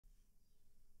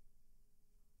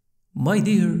My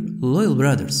dear loyal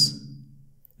brothers,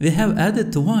 we have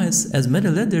added twice as many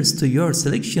letters to your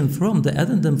selection from the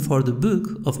addendum for the book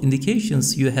of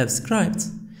indications you have scribed,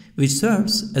 which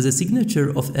serves as a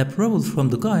signature of approval from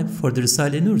the guide for the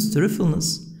Risale-i Nur's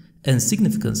truthfulness and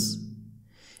significance.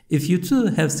 If you too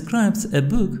have scribed a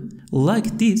book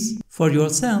like this for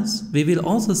yourselves, we will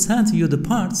also send you the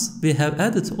parts we have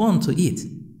added on to it.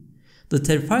 The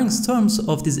terrifying storms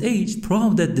of this age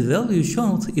prove that the value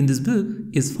shown in this book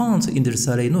is found in the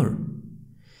Risale-i Nur.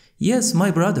 Yes,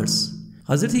 my brothers,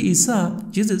 Hazreti Isa,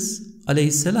 Jesus,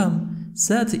 alayhi salam,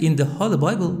 said in the Holy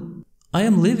Bible, I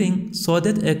am living so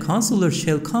that a counselor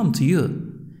shall come to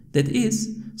you, that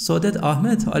is, so that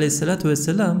Ahmed alayhi salatu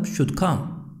wasalam should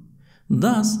come.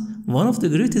 Thus, one of the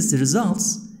greatest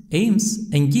results, aims,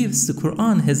 and gifts the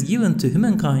Qur'an has given to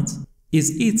humankind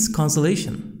is its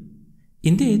consolation.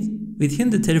 Indeed,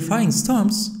 within the terrifying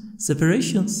storms,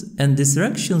 separations, and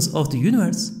distractions of the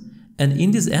universe, and in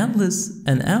this endless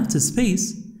and empty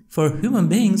space, for human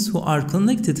beings who are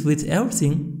connected with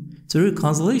everything, true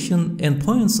consolation and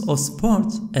points of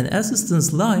support and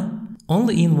assistance lie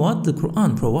only in what the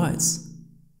Qur'an provides.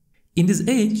 In this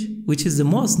age, which is the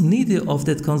most needy of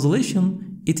that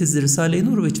consolation, it is the Risale-i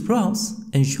Nur which proves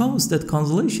and shows that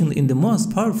consolation in the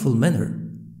most powerful manner.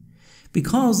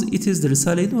 Because it is the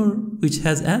Risale-i Nur which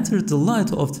has entered the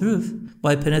light of truth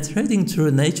by penetrating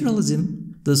through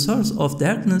naturalism, the source of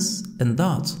darkness and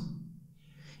doubt.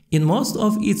 In most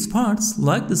of its parts,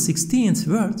 like the 16th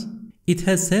word, it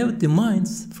has saved the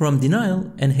minds from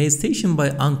denial and hesitation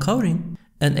by uncovering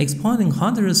and expounding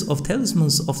hundreds of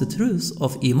talismans of the truths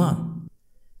of Iman.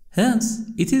 Hence,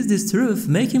 it is this truth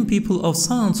making people of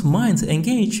sound mind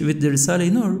engage with the Risale-i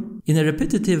Nur in a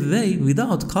repetitive way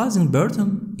without causing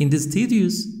burden in this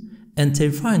tedious and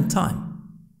terrifying time.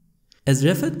 As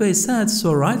Rafat Bey said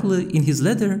so rightly in his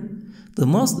letter, the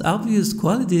most obvious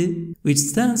quality which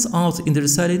stands out in the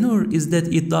Risale-i Nur is that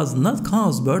it does not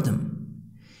cause burden.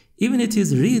 Even if it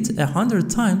is read 100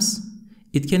 times,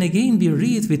 it can again be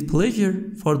read with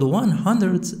pleasure for the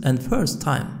 101st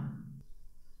time.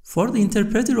 For the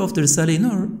interpreter of the Risale-i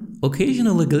Nur,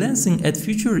 occasionally glancing at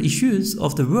future issues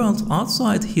of the world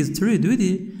outside his true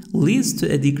duty leads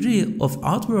to a degree of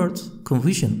outward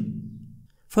confusion.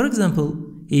 For example,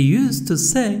 he used to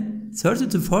say 30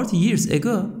 to 40 years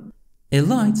ago, a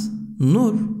light,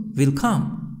 Nur, will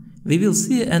come. We will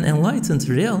see an enlightened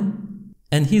realm.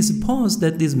 And he supposed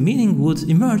that this meaning would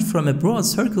emerge from a broad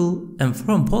circle and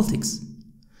from politics.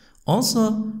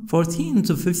 Also, 14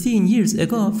 to 15 years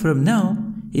ago from now,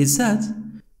 he said,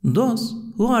 those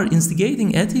who are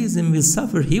instigating atheism will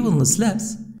suffer heavenly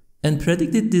slaps, and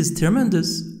predicted these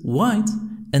tremendous, wide,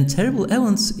 and terrible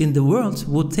events in the world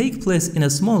would take place in a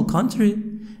small country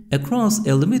across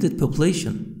a limited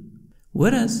population.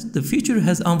 Whereas the future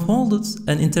has unfolded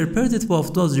and interpreted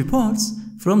both those reports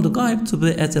from the guide to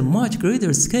be at a much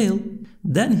greater scale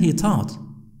than he thought.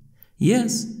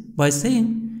 Yes, by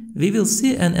saying, we will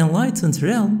see an enlightened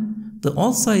realm, the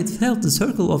old side felt the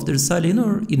circle of the Risale-i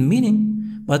Nur in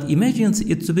meaning, but imagined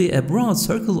it to be a broad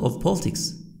circle of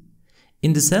politics.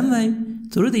 In the same way,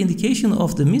 through the indication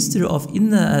of the mystery of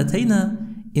Inna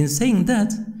Atayna, in saying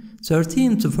that,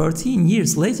 13 to 14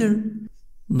 years later,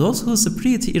 those who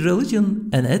spread irreligion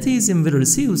and atheism will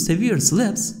receive severe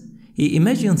slaps, he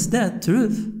imagined that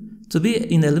truth to be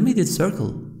in a limited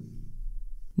circle.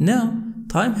 Now,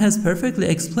 time has perfectly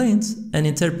explained and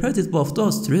interpreted both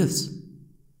those truths.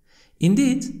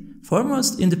 Indeed,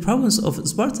 foremost in the province of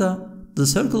Sparta, the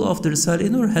circle of the Risale-i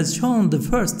Nur has shown the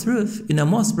first truth in a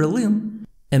most brilliant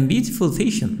and beautiful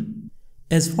fashion.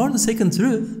 As for the second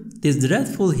truth, these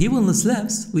dreadful heavenly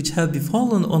slaps which have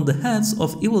befallen on the heads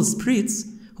of evil spirits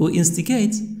who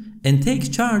instigate and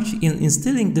take charge in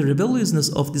instilling the rebelliousness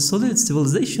of dissolute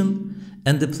civilization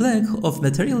and the plague of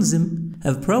materialism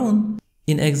have proven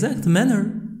in exact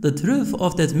manner the truth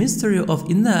of that mystery of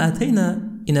Inna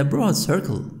Atayna in a broad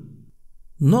circle.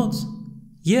 Note,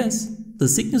 yes, the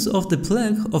sickness of the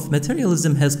plague of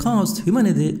materialism has caused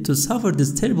humanity to suffer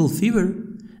this terrible fever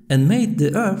and made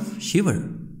the earth shiver.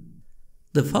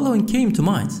 The following came to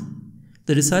mind.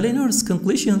 The Risale-i Nur's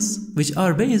conclusions, which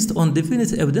are based on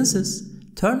definite evidences,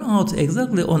 turn out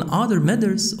exactly on other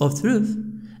matters of truth,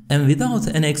 and without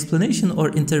an explanation or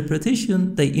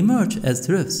interpretation they emerge as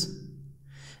truths.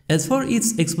 As for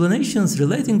its explanations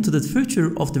relating to the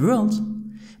future of the world,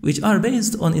 which are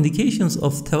based on indications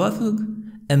of tawafuq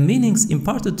and meanings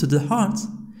imparted to the heart,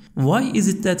 why is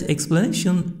it that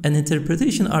explanation and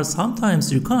interpretation are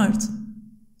sometimes required?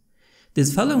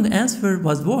 This following answer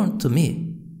was warned to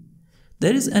me.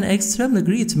 There is an extremely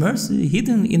great mercy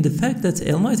hidden in the fact that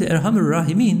Almighty Erhamur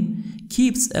Rahimin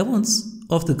keeps events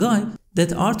of the guide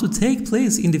that are to take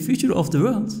place in the future of the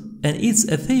world and its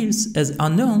affairs as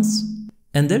unknowns,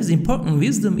 and there is important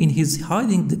wisdom in his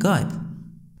hiding the ghaib.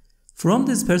 From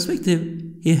this perspective,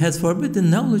 he has forbidden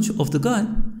knowledge of the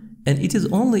ghaib, and it is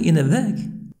only in a vague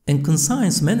and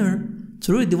concise manner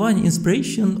through divine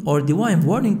inspiration or divine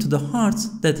warning to the heart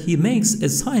that he makes a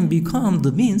sign become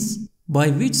the means by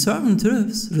which certain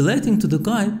truths relating to the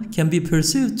ghaib can be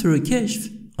perceived through kashf,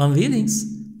 unveilings,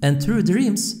 and through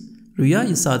dreams,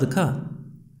 rüya-i sadika.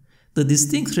 The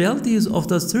distinct realities of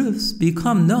those truths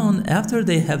become known after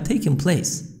they have taken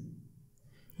place.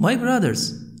 My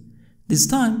brothers, this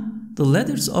time the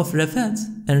letters of Rafat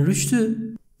and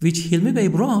Rushdu, which Hilmi Bey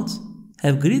brought,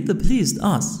 have greatly pleased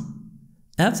us.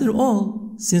 After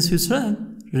all, since Husrev,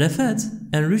 Rafat,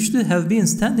 and Rushdu have been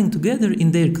standing together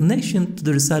in their connection to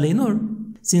the Risale-i Nur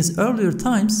since earlier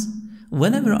times,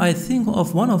 whenever I think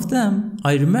of one of them,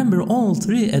 I remember all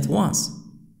three at once.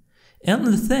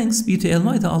 Endless thanks be to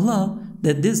Almighty Allah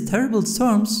that these terrible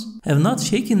storms have not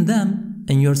shaken them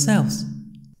and yourselves.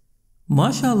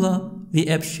 MashaAllah, we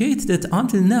appreciate that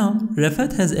until now,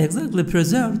 Rafat has exactly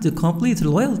preserved the complete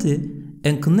loyalty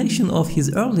and connection of his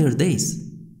earlier days.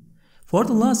 For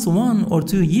the last 1 or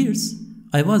 2 years,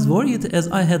 I was worried as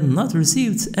I had not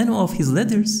received any of his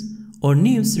letters or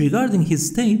news regarding his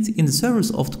state in the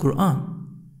service of the Qur'an.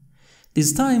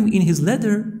 This time in his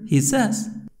letter, he says,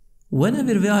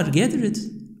 "Whenever we are gathered,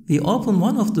 we open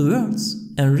one of the words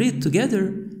and read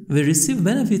together, we receive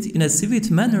benefit in a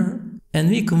sweet manner, and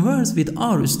we converse with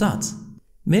our Ustad,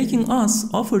 making us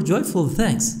offer joyful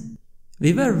thanks.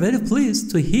 We were very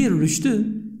pleased to hear Rushdu,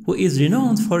 who is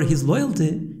renowned for his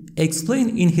loyalty,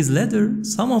 explain in his letter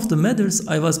some of the matters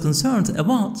I was concerned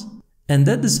about, and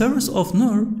that the service of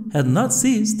Nur had not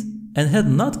ceased and had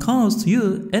not caused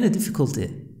you any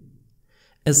difficulty."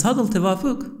 A subtle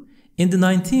tawafuk, in the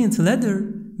 19th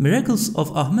letter, Miracles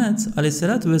of Ahmed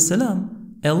ﷺ,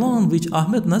 alone which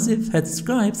Ahmed Nazif had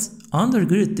scribed under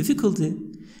great difficulty,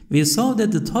 we saw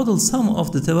that the total sum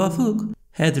of the tawafuk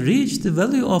had reached the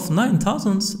value of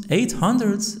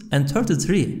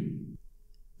 9,833.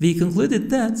 We concluded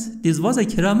that this was a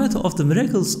keramet of the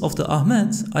miracles of the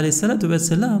Ahmed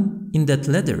ﷺ in that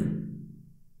letter.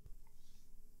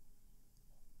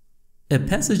 A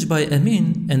passage by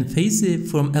Amin and Faizi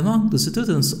from among the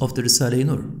students of the Risale-i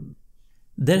Nur.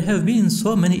 There have been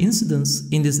so many incidents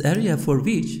in this area for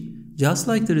which, just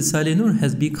like the Risale-i Nur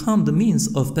has become the means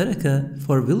of barakah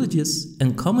for villages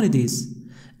and communities,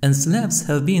 and slaps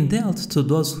have been dealt to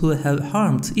those who have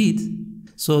harmed it,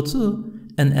 so too,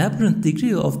 an apparent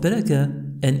degree of barakah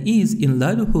and ease in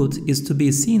livelihood is to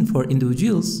be seen for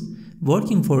individuals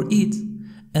working for it,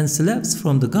 and slaps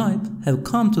from the ghaib have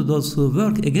come to those who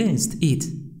work against it.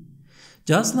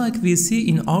 Just like we see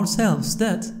in ourselves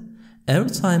that every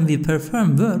time we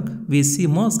perform work, we see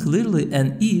most clearly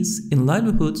an ease in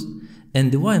livelihood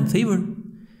and divine favor,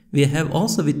 we have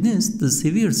also witnessed the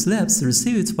severe slaps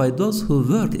received by those who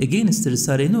work against the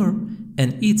Risale-i Nur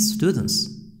and its students.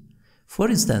 For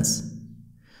instance,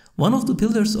 one of the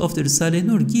pillars of the Risale-i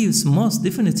Nur gives most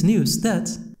definite news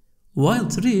that, while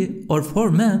 3 or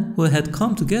 4 men who had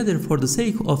come together for the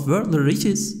sake of worldly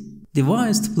riches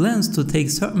devised plans to take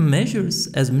certain measures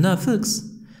as munafiqs,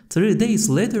 3 days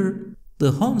later,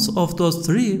 the homes of those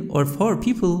 3 or 4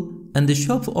 people and the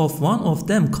shop of one of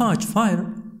them caught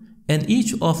fire, and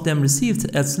each of them received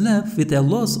a slap with a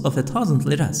loss of 1,000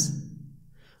 liras.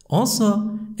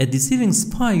 Also, a deceiving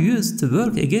spy used to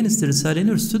work against the Risale-i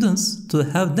Nur students to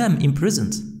have them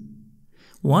imprisoned.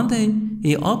 One day,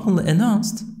 he openly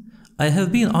announced, "I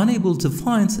have been unable to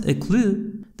find a clue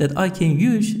that I can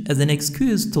use as an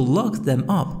excuse to lock them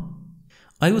up.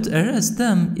 I would arrest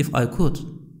them if I could."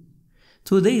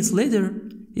 2 days later,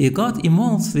 he got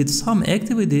involved with some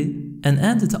activity and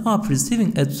ended up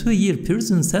receiving a 2-year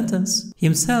prison sentence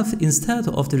himself instead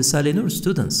of the Risale-i Nur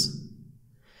students.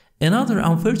 Another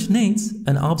unfortunate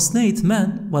and obstinate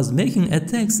man was making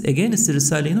attacks against the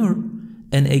Risale-i Nur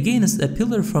and against a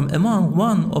pillar from among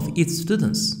one of its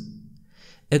students.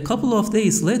 A couple of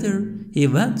days later, he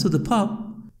went to the pub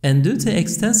and due to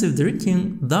extensive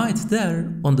drinking died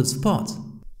there on the spot.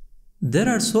 There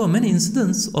are so many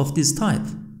incidents of this type.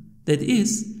 That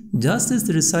is, just as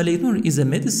the Risale-i Nur is a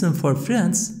medicine for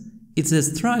friends, it's a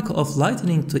strike of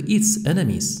lightning to its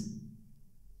enemies.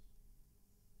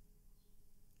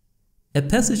 A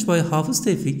passage by Hafız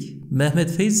Tevfik, Mehmet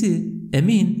Feyzi,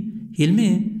 Emin,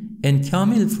 Hilmi, and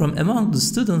Kamil from among the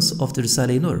students of the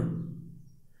Risale-i Nur.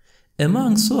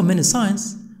 Among so many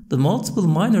signs, the multiple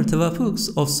minor tawafuks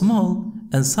of small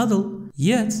and subtle,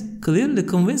 yet clearly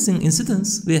convincing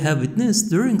incidents we have witnessed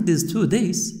during these 2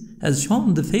 days has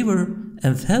shown the favor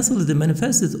and facility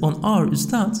manifested on our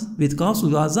Ustad with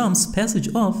Gausul Azam's passage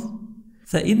of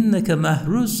فَإِنَّكَ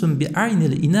مَحْرُوسٌ بِعَيْنِ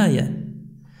الْإِنَايَةِ,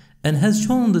 and has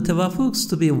shown the tawafuqs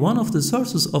to be one of the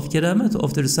sources of keramat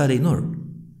of the Risale-i Nur.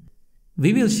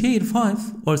 We will share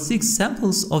 5 or 6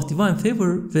 samples of divine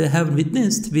favor we have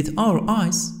witnessed with our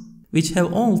eyes, which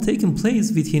have all taken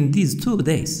place within these 2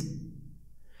 days.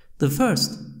 The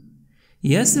first,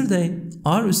 yesterday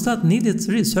our Ustad needed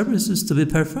 3 services to be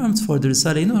performed for the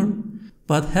Risale-i Nur,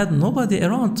 but had nobody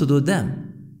around to do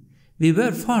them. We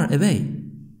were far away.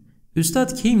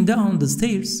 Ustad came down the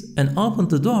stairs and opened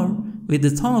the door with the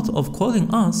thought of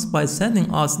calling us by sending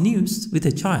us news with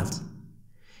a child.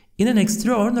 In an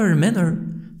extraordinary manner,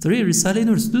 3 Risale-i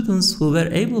Nur students who were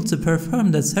able to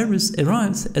perform that service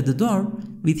arrived at the door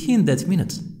within that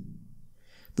minute.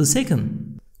 The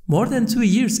second, more than 2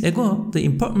 years ago, the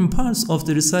important parts of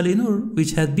the Risale-i Nur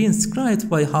which had been scribed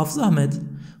by Hafiz Ahmed,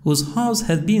 whose house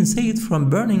had been saved from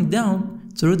burning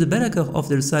down through the barakah of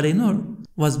the Risale-i Nur,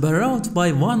 was borrowed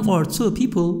by 1 or 2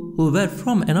 people who were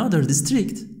from another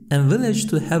district and village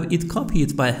to have it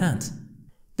copied by hand.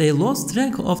 They lost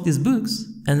track of these books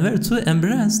and were too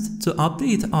embarrassed to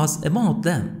update us about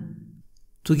them.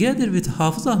 Together with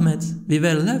Hafiz Ahmed, we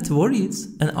were left worried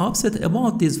and upset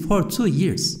about this for 2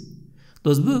 years.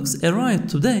 Those books arrived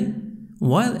today,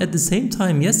 while at the same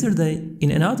time yesterday, in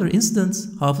another incident,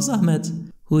 Hafiz Ahmed,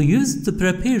 who used to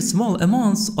prepare small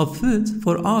amounts of food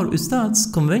for our Ustad's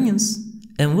convenience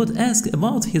and would ask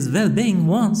about his well-being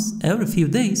once every few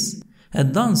days,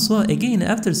 had done so again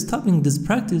after stopping this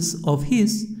practice of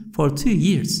his for 2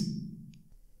 years.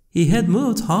 He had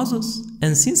moved houses,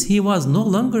 and since he was no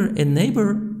longer a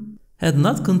neighbor, had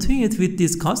not continued with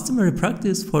this customary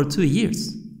practice for 2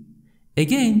 years.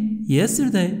 Again,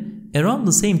 yesterday, around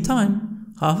the same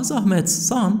time, Hafiz Ahmed's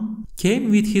son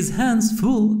came with his hands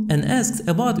full and asked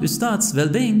about Ustad's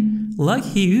well-being like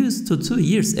he used to 2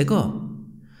 years ago.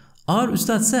 Our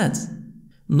Ustad said,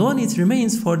 "No need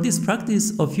remains for this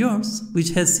practice of yours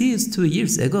which has ceased 2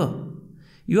 years ago.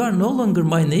 You are no longer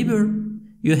my neighbor,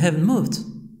 you have moved."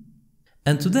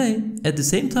 And today, at the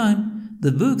same time,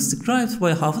 the books scribed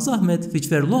by Hafiz Ahmed which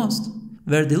were lost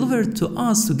were delivered to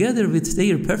us together with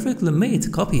their perfectly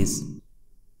made copies.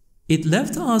 It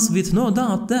left us with no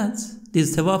doubt that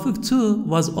this tawafuq too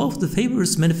was of the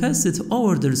favors manifested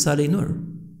over the Risale-i Nur.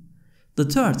 The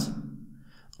third,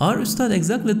 our Ustad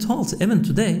exactly told even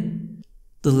today,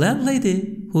 the landlady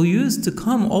who used to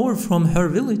come over from her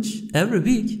village every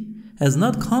week has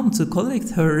not come to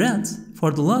collect her rent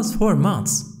for the last 4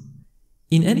 months.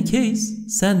 In any case,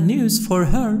 send news for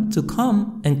her to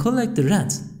come and collect the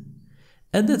rent.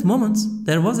 At that moment,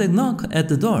 there was a knock at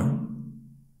the door.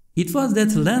 It was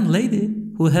that landlady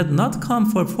who had not come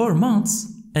for 4 months,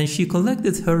 and she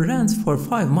collected her rent for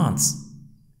 5 months.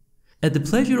 At the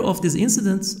pleasure of this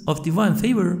incident of divine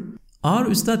favor, our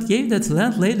Ustad gave that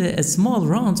landlady a small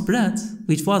round bread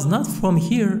which was not from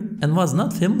here and was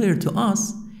not familiar to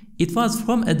us. It was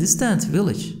from a distant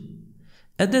village.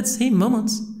 At that same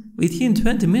moment, within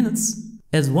 20 minutes,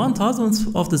 as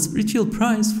 1,000th of the spiritual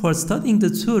price for studying the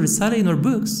 2 Risale-i Nur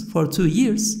books for 2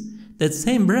 years, that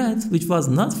same bread which was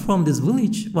not from this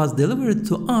village was delivered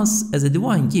to us as a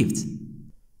divine gift.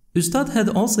 Ustad had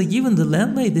also given the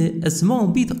landlady a small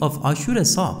bit of Ashura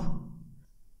soap.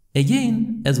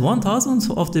 Again, as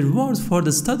 1,000th of the reward for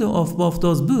the study of both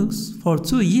those books for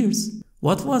 2 years,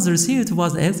 what was received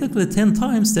was exactly 10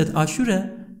 times that Ashura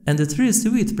and the 3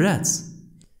 sweet breads.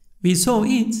 We saw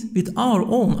it with our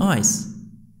own eyes.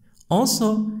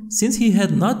 Also, since he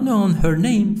had not known her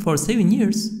name for 7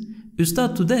 years,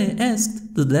 Ustad today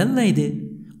asked the landlady,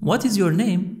 "What is your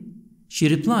name?"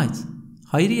 She replied,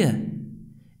 "Hayriye."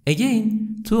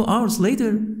 Again, 2 hours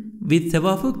later, with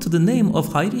tawafuq to the name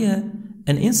of Hayriye,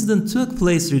 an incident took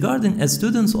place regarding a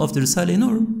student of the Risale-i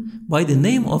Nur by the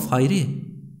name of Hayri.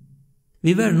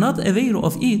 We were not aware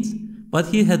of it, but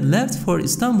he had left for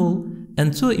Istanbul,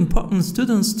 and 2 important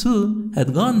students too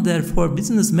had gone there for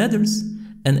business matters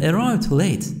and arrived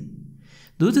late.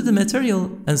 Due to the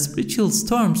material and spiritual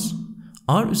storms,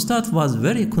 our Ustad was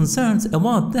very concerned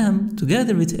about them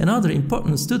together with another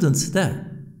important student there.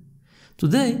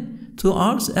 Today, 2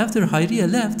 hours after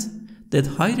Hayriye left,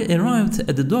 that Hayri arrived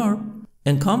at the door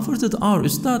and comforted our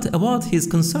Ustad about his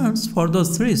concerns for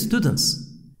those 3 students.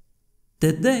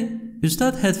 That day,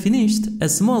 Ustad had finished a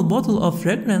small bottle of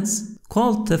fragrance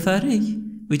called Tefarik,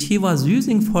 which he was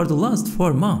using for the last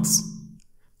 4 months.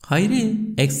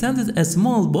 Hayri extended a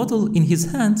small bottle in his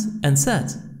hand and said,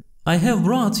 "I have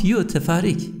brought you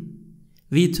Tefarik."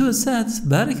 We too said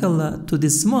Barakallah to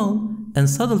this small and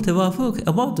subtle tawafuq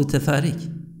about the Tefarik.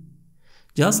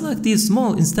 Just like these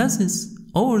small instances,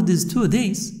 over these 2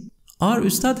 days, Our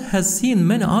Ustad has seen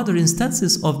many other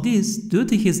instances of this due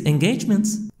to his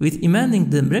engagements with emanating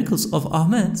the miracles of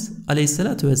Ahmed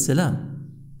ﷺ.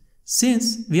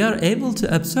 Since we are able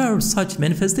to observe such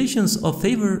manifestations of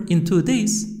favor in 2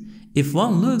 days, if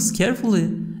one looks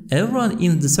carefully, everyone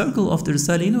in the circle of the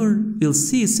Risale-i Nur will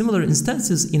see similar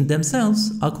instances in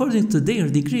themselves according to their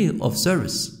degree of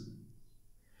service.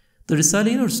 The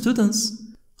Risale-i Nur students,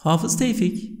 Hafız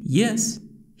Tevfik, yes.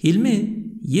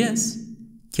 Hilmi, yes.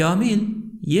 Kamil,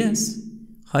 yes.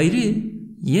 Hayri,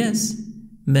 yes.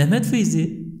 Mehmet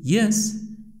Feyzi, yes.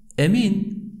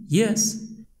 Emin, yes.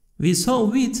 We saw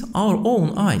with our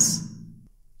own eyes.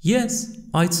 Yes,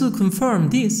 I too confirm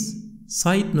this.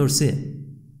 Said Nursi.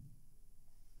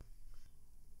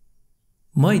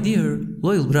 My dear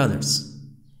loyal brothers,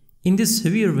 in this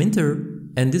severe winter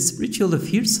and this spiritually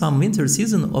fearsome winter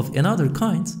season of another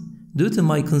kind, due to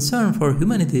my concern for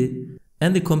humanity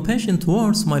and the compassion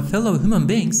towards my fellow human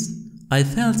beings, I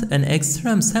felt an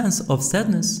extreme sense of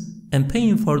sadness and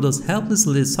pain for those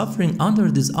helplessly suffering under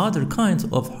this other kind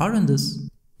of horrendous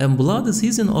and bloody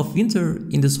season of winter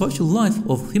in the social life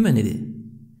of humanity.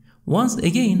 Once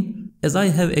again, as I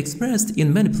have expressed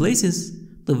in many places,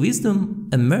 the wisdom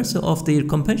and mercy of their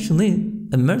compassionate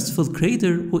and merciful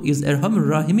Creator, who is Erhamur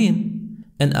Rahimin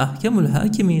and Ahkamul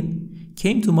Hakimin,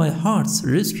 came to my heart's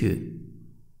rescue.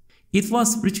 It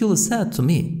was spiritually said to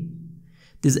me,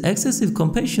 this excessive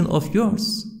compassion of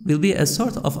yours will be a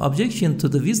sort of objection to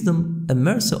the wisdom and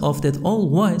mercy of that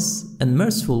all-wise and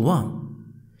merciful one.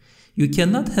 You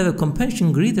cannot have a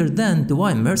compassion greater than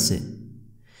divine mercy.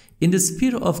 In the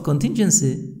sphere of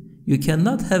contingency, you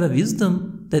cannot have a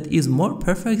wisdom that is more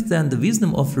perfect than the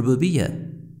wisdom of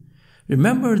Rububiyyah.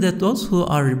 Remember that those who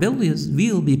are rebellious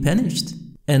will be punished,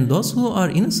 and those who are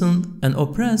innocent and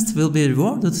oppressed will be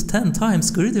rewarded 10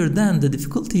 times greater than the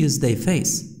difficulties they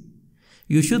face.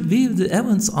 You should view the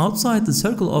events outside the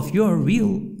circle of your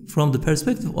will from the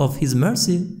perspective of His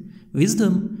mercy,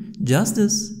 wisdom,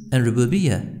 justice, and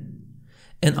Rububiyyah.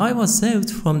 And I was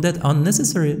saved from that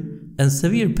unnecessary and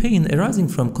severe pain arising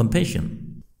from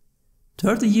compassion.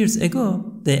 30 years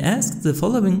ago, they asked the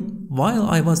following while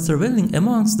I was traveling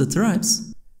amongst the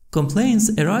tribes, complaints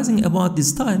arising about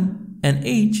this time and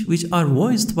age which are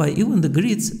voiced by even the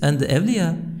great and the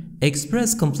awliya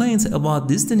express complaints about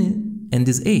destiny and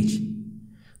this age.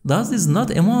 Does this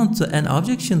not amount to an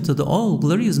objection to the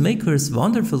all-glorious Maker's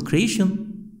wonderful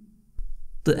creation?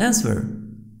 The answer: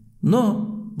 no.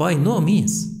 By no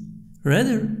means.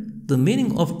 Rather, the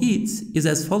meaning of it is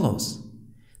as follows.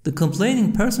 The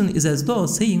complaining person is as though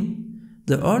saying,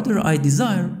 the order I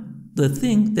desire, the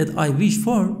thing that I wish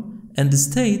for, and the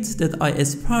state that I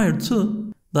aspire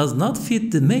to does not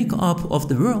fit the make-up of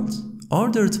the world,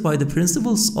 ordered by the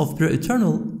principles of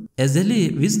pre-eternal,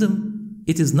 azali wisdom.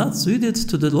 It is not suited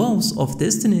to the laws of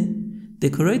destiny,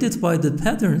 decorated by the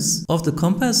patterns of the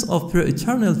compass of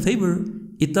pre-eternal favor.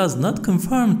 It does not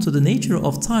conform to the nature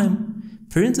of time,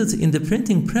 printed in the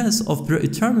printing press of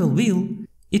pre-eternal will.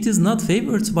 It is not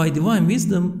favored by divine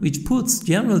wisdom, which puts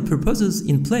general purposes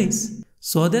in place,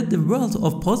 so that the world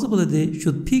of possibility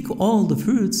should pick all the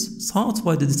fruits sought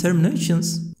by the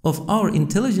determinations of our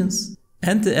intelligence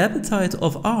and the appetite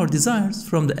of our desires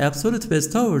from the absolute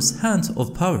bestower's hand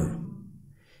of power.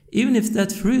 Even if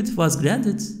that fruit was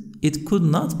granted, it could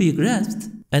not be grasped,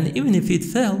 and even if it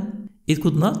fell, it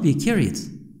could not be carried.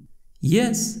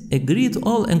 Yes, a great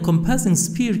all-encompassing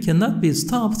sphere cannot be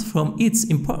stopped from its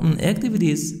important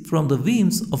activities from the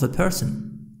whims of a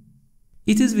person.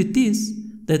 It is with this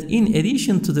that in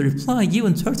addition to the reply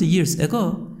given 30 years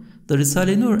ago, the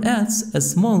Risale-i Nur adds a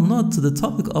small note to the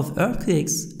topic of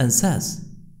earthquakes and says,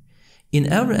 in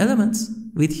every element,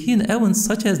 within events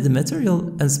such as the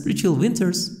material and spiritual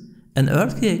winters and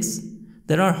earthquakes,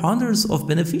 there are hundreds of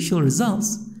beneficial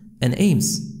results and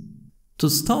aims. To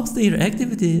stop their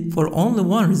activity for only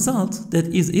one result that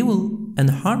is evil and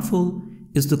harmful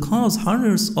is to cause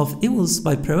hundreds of evils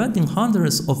by preventing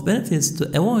hundreds of benefits to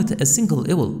avoid a single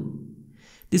evil.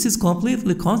 This is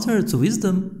completely contrary to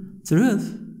wisdom,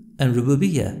 truth, and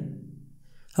Rububiyyah.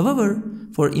 However,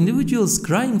 for individuals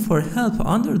crying for help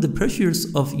under the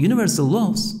pressures of universal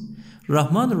laws,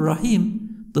 Rahman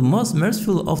Rahim, the most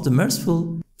merciful of the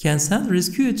merciful, can send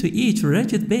rescue to each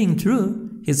wretched being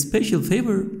through His special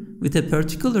favor with a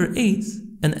particular aid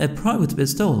and a private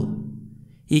bestowal.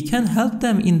 He can help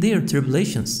them in their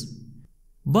tribulations.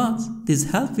 But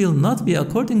this help will not be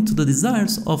according to the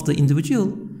desires of the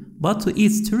individual, but to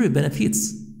its true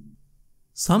benefits.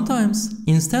 Sometimes,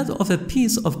 instead of a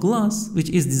piece of glass which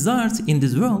is desired in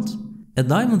this world, a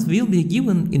diamond will be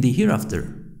given in the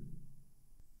hereafter.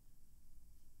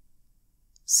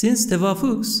 Since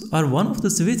tewafuks are one of the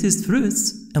sweetest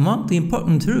fruits among the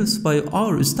important truths by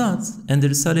our Ustad and the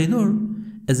Risale-i Nur,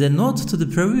 as a note to the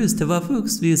previous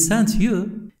tewafuks we sent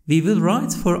you, we will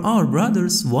write for our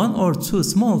brothers 1 or 2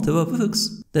 small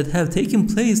tewafuks that have taken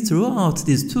place throughout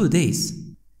these 2 days.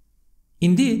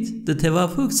 Indeed, the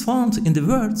tewafuks found in the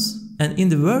words and in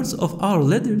the words of our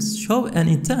letters show an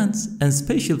intense and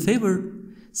special favor.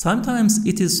 Sometimes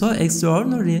it is so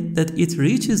extraordinary that it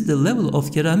reaches the level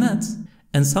of keramat,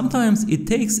 and sometimes it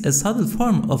takes a subtle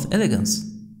form of elegance.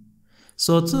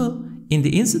 So too, in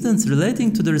the incidents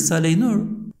relating to the Risale-i Nur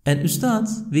and Ustad,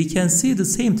 we can see the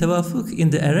same tawafuk in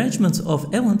the arrangement of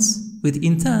events with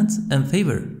intent and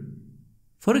favor.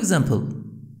 For example,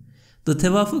 the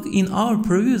tawafuk in our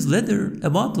previous letter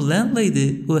about the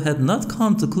landlady who had not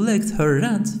come to collect her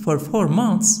rent for 4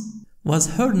 months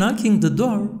was her knocking the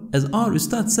door, as our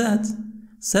Ustad said,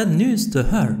 sad news to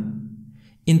her.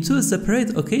 In 2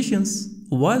 separate occasions,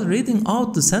 while reading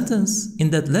out the sentence in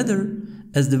that letter,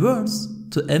 as the words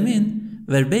to Amin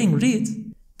were being read,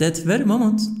 that very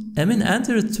moment Amin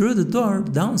entered through the door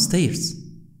downstairs.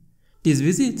 This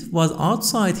visit was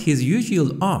outside his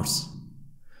usual hours.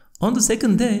 On the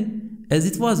second day, as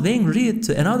it was being read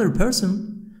to another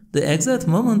person, the exact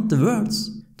moment the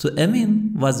words to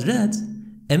Amin was read,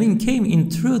 Amin came in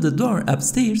through the door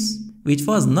upstairs, which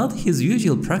was not his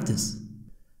usual practice.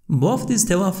 Both these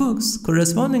tewafuks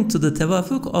corresponding to the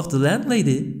tewafuk of the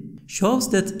landlady shows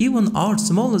that even our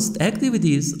smallest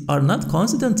activities are not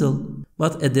coincidental,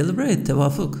 but a deliberate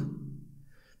tewafuk.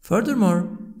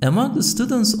 Furthermore, among the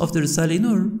students of the Risale-i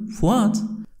Nur, Fuad,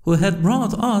 who had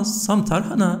brought us some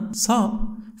tarhana sab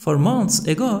for months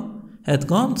ago, had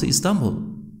gone to Istanbul.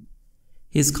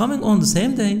 His coming on the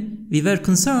same day we were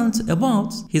concerned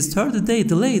about, his 3rd-day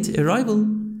delayed arrival,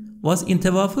 was in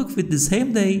tawafuk with the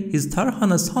same day his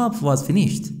tarhana sab was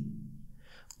finished.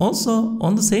 Also,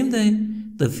 on the same day,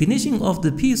 the finishing of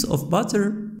the piece of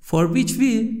butter, for which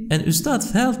we and Ustad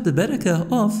felt the barakah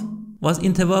of, was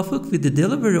in tawafuk with the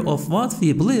delivery of what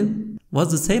we believe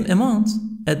was the same amount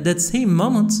at that same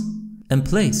moment and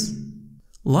place.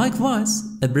 Likewise,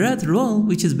 a bread roll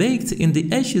which is baked in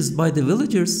the ashes by the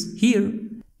villagers here,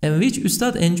 and which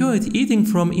Ustad enjoyed eating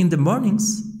from in the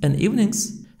mornings and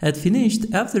evenings, had finished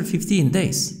after 15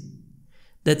 days.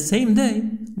 That same day,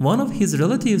 one of his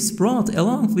relatives brought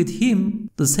along with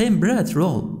him the same bread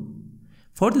roll.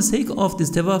 For the sake of this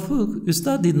tawafuk,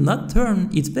 Ustad did not turn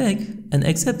it back and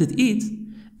accepted it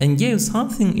and gave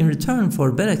something in return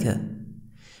for barakah.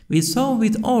 We saw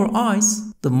with our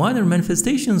eyes the minor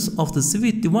manifestations of the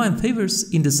sweet divine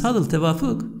favors in the subtle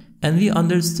tawafuk, and we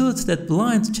understood that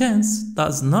blind chance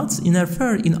does not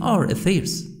interfere in our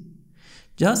affairs.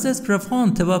 Just as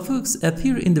profound tawafuks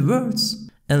appear in the words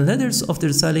and letters of the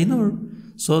Risale-i Nur,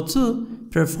 so too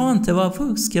profound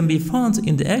tawafuks can be found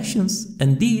in the actions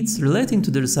and deeds relating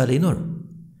to the Risale-i Nur.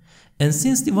 And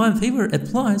since divine favor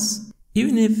applies,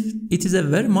 even if it is a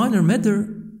very minor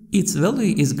matter, its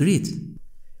value is great.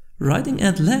 Writing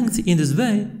at length in this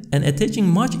way and attaching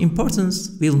much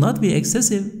importance will not be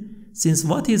excessive, since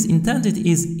what is intended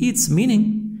is its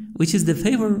meaning, which is the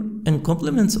favor and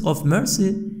complement of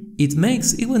mercy. It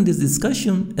makes even this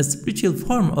discussion a spiritual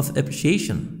form of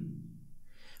appreciation.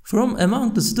 From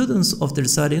among the students of the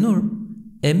Risale-i Nur,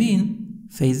 Amin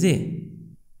Feyzi.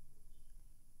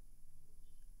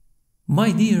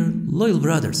 My dear loyal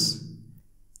brothers,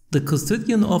 the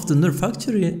custodian of the Nur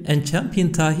factory and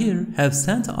champion Tahir have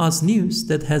sent us news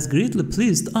that has greatly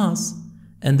pleased us,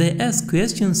 and they ask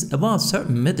questions about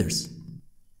certain matters.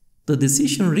 The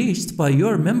decision reached by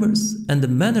your members and the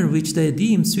manner which they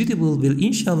deem suitable will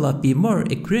inshallah be more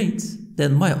accurate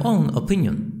than my own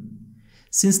opinion.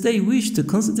 Since they wish to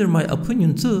consider my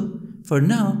opinion too, for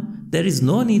now there is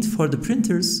no need for the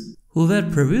printers who were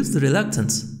previously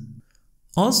reluctant.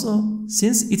 Also,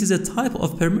 since it is a type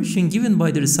of permission given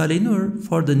by the Risale-i Nur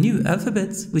for the new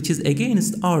alphabet which is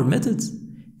against our method,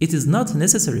 it is not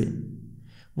necessary.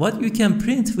 What you can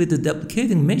print with the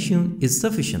duplicating machine is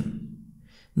sufficient.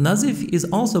 Nazif is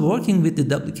also working with the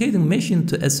duplicating machine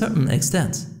to a certain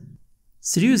extent.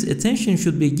 Serious attention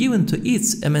should be given to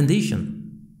its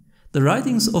emendation. The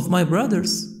writings of my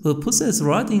brothers who possess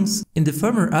writings in the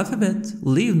former alphabet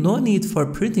leave no need for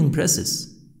printing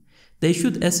presses. They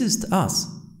should assist us.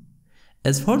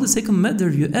 As for the second matter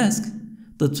you ask,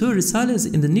 the 2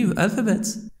 risales in the new alphabet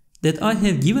that I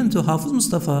have given to Hafiz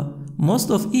Mustafa,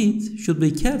 most of it should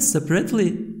be kept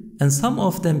separately and some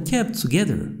of them kept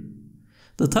together.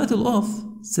 The title of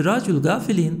Sirajul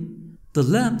Gafilin, the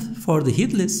lamp for the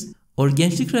heedless, or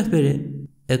Gençlik Rehberi,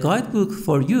 a guidebook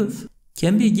for youth,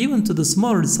 can be given to the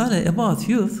small risale about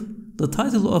youth, the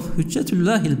title of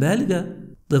Hüccetullahil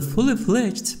Baliga, the fully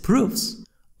fledged proofs,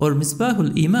 or Misbahul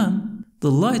Iman, the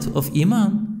light of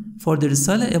Iman, for the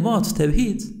Risale about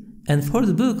Tawheed, and for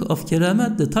the book of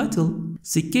Keramat, the title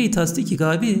Sikke-i Tasdik-i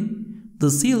Gaybi, the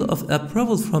seal of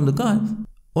approval from the Gayb,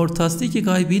 or Tasdik-i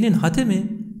Gaybi'nin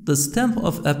Hatemi, the stamp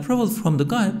of approval from the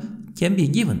Gayb, can be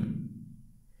given.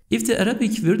 If the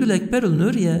Arabic Virdul Ekberul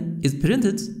Nuriye is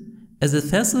printed as a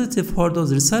facility for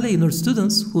those Risale-i Nur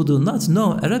students who do not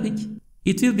know Arabic,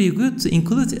 it will be good to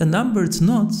include a numbered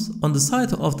note on the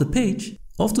side of the page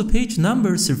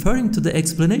numbers referring to the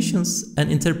explanations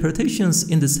and interpretations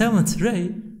in the 7th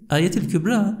ray, Ayatul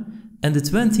Kubra, and the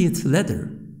 20th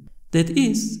letter. That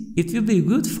is, it will be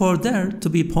good for there to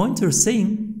be pointers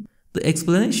saying, the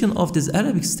explanation of this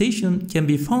Arabic station can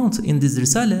be found in this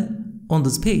Risale on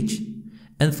this page,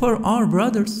 and for our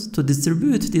brothers to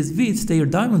distribute this with their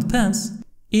diamond pens,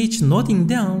 each noting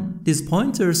down these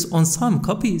pointers on some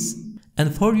copies,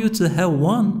 and for you to have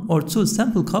 1 or 2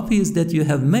 sample copies that you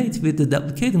have made with the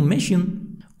duplicating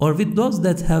machine, or with those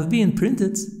that have been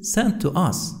printed, sent to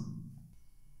us.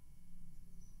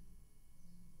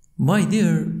 My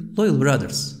dear loyal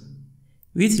brothers,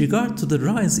 with regard to the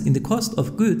rise in the cost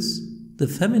of goods, the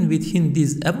famine within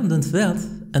this abundant wealth,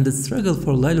 and the struggle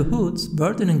for livelihood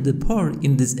burdening the poor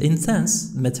in this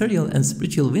intense material and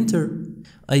spiritual winter,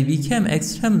 I became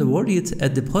extremely worried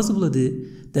at the possibility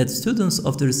that students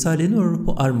of the Risale-i Nur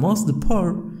who are mostly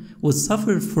poor would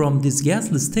suffer from this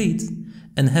ghastly state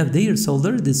and have their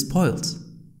solidarity spoiled.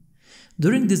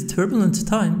 During this turbulent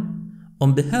time,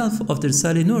 on behalf of the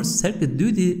Risale-i Nur's sacred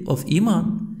duty of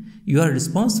Iman, you are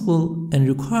responsible and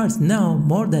required now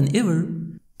more than ever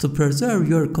to preserve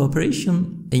your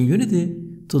cooperation and unity,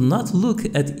 to not look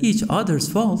at each other's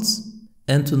faults,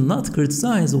 and to not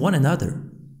criticize one another.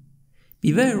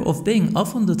 Beware of being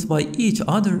offended by each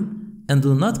other, and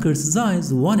do not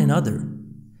criticize one another.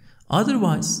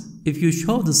 Otherwise, if you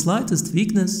show the slightest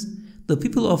weakness, the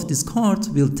people of discord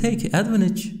will take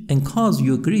advantage and cause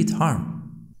you great harm.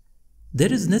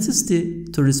 There is necessity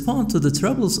to respond to the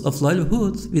troubles of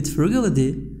livelihood with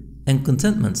frugality and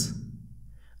contentment.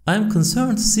 I am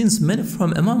concerned since many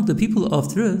from among the people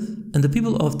of truth and the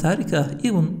people of Tariqah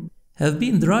even have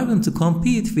been driven to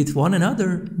compete with one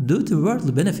another due to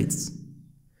worldly benefits.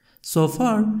 So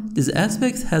far, this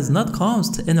aspect has not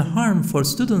caused any harm for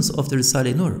students of the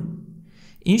Risale-i Nur.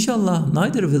 Inshallah,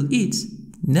 neither will it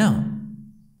now.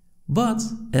 But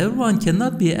everyone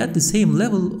cannot be at the same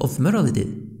level of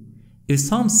morality. If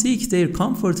some seek their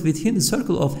comfort within the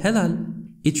circle of halal,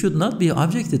 it should not be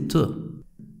objected to.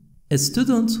 A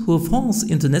student who falls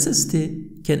into necessity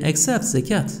can accept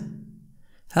zakat.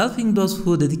 Helping those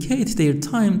who dedicate their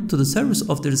time to the service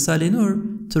of the Risale-i Nur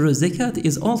through zakat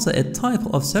is also a type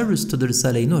of service to the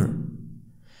Risale-i Nur.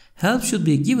 Help should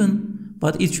be given,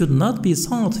 but it should not be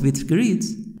sought with greed,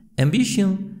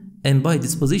 ambition, and by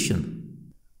disposition.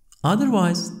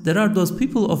 Otherwise, there are those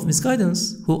people of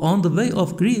misguidance who on the way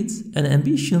of greed and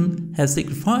ambition have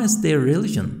sacrificed their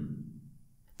religion.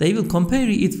 They will compare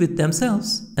it with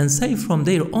themselves and say from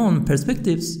their own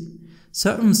perspectives,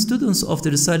 certain students of the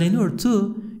Risale-i Nur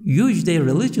too use their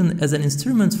religion as an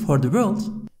instrument for the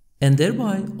world, and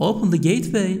thereby open the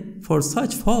gateway for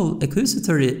such foul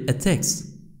accusatory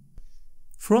attacks.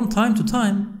 From time to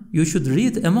time, you should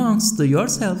read amongst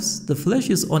yourselves the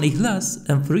flashes on ikhlas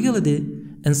and frugality,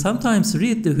 and sometimes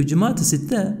read the Hujumat-i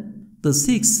Sittah, the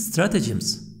 6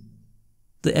 stratagems.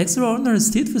 The extraordinary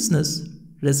steadfastness,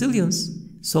 resilience,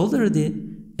 solidarity,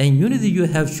 and unity you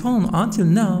have shown until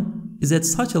now is at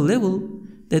such a level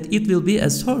that it will be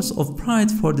a source of pride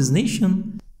for this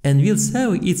nation and will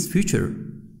save its future.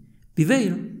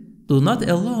 Beware, do not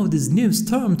allow this new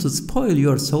storm to spoil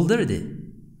your solidarity.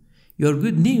 Your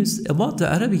good news about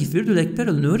the Arabic Virdul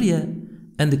Ekberul Nuriye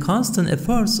and the constant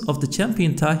efforts of the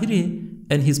champion Tahiri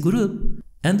and his group,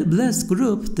 and the blessed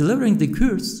group delivering the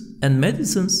cures and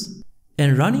medicines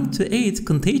and running to aid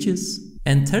contagious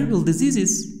and terrible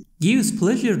diseases, gives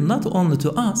pleasure not only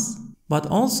to us, but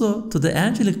also to the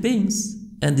angelic beings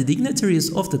and the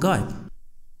dignitaries of the Ghaib.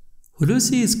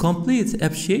 Hulusi's complete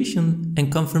appreciation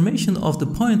and confirmation of the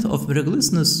point of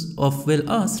miraculousness of Vel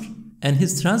Asr and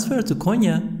his transfer to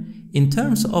Konya in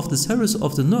terms of the service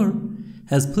of the Nur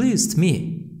has pleased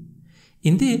me.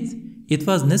 Indeed, it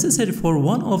was necessary for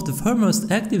one of the foremost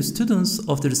active students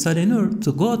of the Risale-i Nur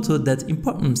to go to that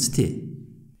important city.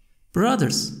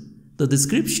 Brothers, the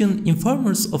description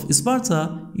informers of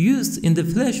Sparta used in the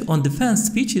flesh on defense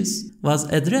speeches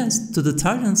was addressed to the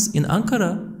tyrants in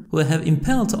Ankara who have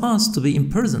impelled us to be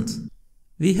imprisoned.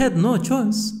 We had no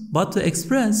choice but to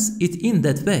express it in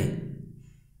that way.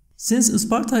 Since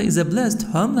Sparta is a blessed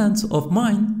homeland of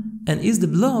mine and is the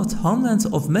beloved homeland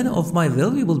of many of my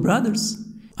valuable brothers,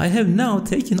 I have now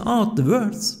taken out the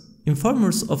words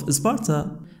informers of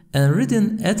Sparta and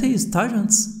written atheist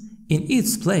tyrants in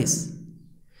its place.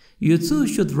 You too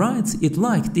should write it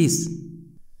like this.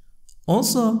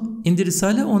 Also, in the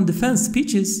Risale on Defense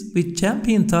speeches which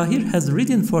Champion Tahir has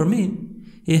written for me,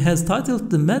 he has titled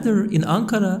the matter in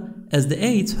Ankara as the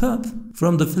 8th hub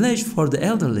from the flesh for the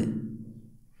elderly.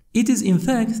 It is in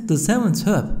fact the 7th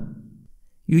hub.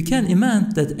 You can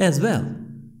amend that as well.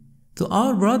 To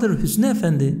our brother Hüsnü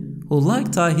Efendi, who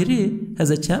like Tahiri has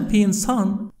a champion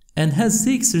son and has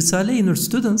 6 Risale-i Nur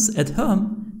students at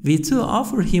home, we too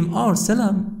offer him our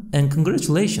salam and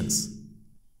congratulations.